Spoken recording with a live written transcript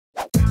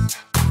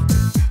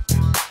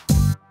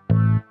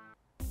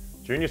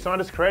Junior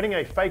Scientist Creating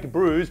a Fake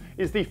Bruise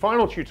is the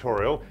final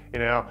tutorial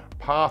in our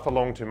path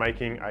along to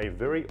making a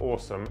very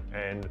awesome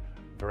and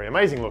very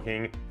amazing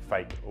looking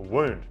fake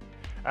wound.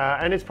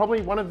 And it's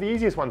probably one of the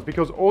easiest ones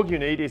because all you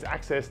need is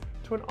access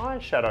to an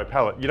eyeshadow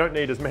palette. You don't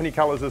need as many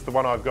colors as the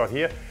one I've got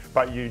here,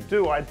 but you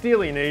do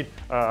ideally need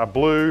a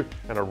blue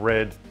and a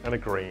red and a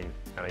green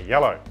and a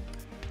yellow.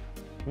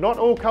 Not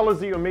all colors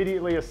that you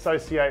immediately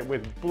associate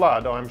with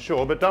blood, I'm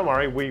sure, but don't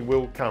worry, we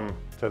will come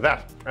to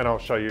that, and I'll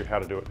show you how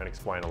to do it and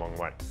explain along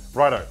the way.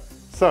 Righto,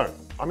 so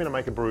I'm gonna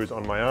make a bruise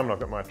on my arm, and I've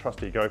got my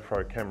trusty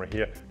GoPro camera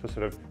here to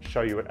sort of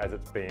show you it as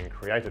it's being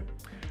created.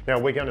 Now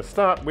we're going to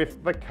start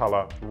with the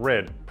color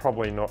red,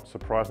 probably not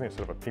surprisingly, it's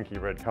sort of a pinky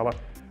red color,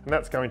 and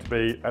that's going to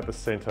be at the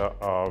center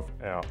of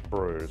our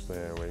bruise.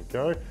 There we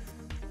go.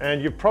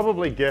 And you've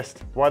probably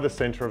guessed why the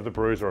center of the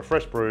bruise, or a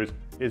fresh bruise,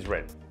 is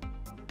red.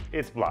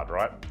 It's blood,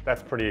 right?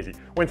 That's pretty easy.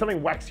 When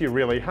something whacks you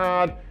really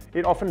hard,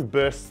 it often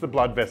bursts the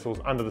blood vessels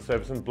under the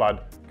surface and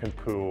blood can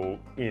pool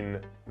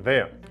in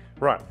there.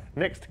 Right,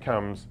 next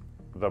comes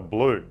the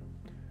blue.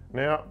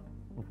 Now,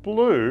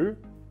 blue,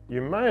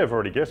 you may have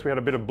already guessed, we had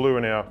a bit of blue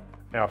in our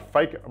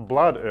fake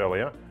blood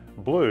earlier.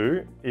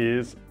 Blue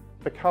is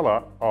the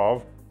color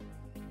of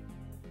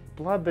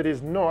blood that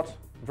is not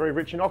very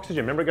rich in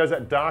oxygen. Remember, it goes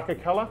that darker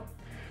color?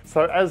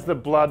 So as the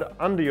blood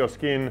under your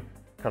skin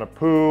kind of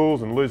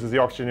pools and loses the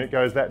oxygen, it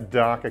goes that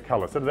darker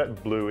color, sort of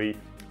that bluey,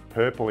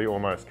 purpley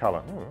almost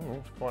color. Oh,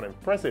 that's quite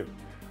impressive.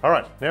 All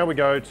right, now we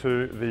go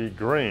to the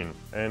green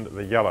and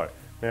the yellow.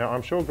 Now,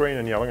 I'm sure green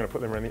and yellow, I'm gonna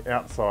put them around the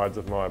outsides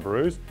of my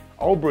bruise.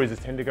 Old bruises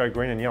tend to go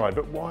green and yellow,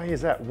 but why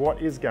is that?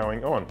 What is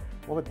going on?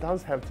 Well, it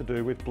does have to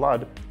do with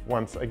blood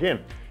once again.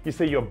 You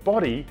see, your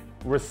body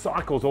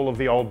recycles all of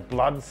the old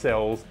blood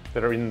cells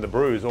that are in the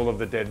bruise, all of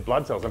the dead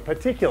blood cells, and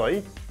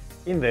particularly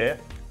in there,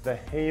 the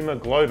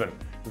hemoglobin.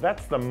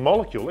 That's the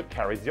molecule that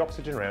carries the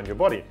oxygen around your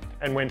body.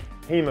 And when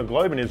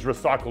hemoglobin is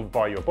recycled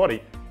by your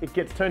body, it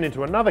gets turned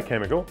into another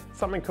chemical,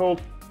 something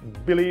called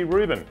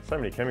bilirubin. So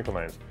many chemical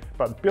names.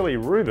 But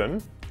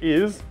bilirubin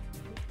is,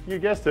 you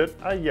guessed it,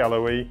 a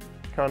yellowy,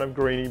 kind of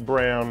greeny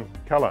brown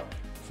color.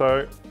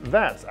 So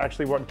that's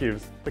actually what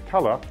gives the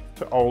color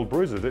to old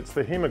bruises. It's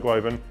the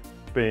hemoglobin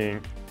being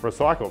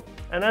recycled.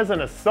 And as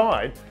an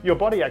aside, your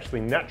body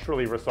actually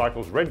naturally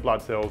recycles red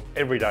blood cells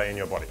every day in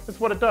your body. That's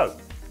what it does.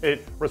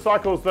 It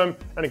recycles them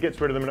and it gets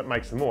rid of them and it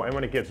makes them more. And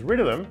when it gets rid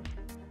of them,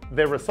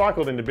 they're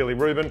recycled into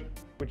bilirubin,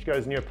 which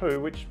goes in your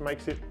poo, which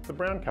makes it the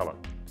brown color.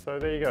 So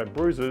there you go,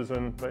 bruises,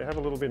 and they have a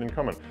little bit in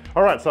common.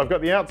 All right, so I've got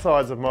the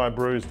outsides of my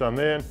bruise done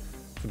there. And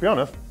to be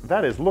honest,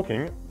 that is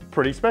looking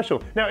pretty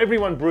special. Now,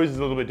 everyone bruises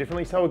a little bit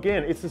differently, so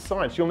again, it's a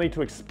science. You'll need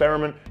to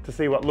experiment to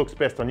see what looks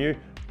best on you,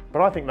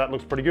 but I think that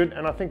looks pretty good,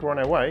 and I think we're on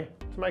our way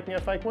to making our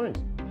fake wounds.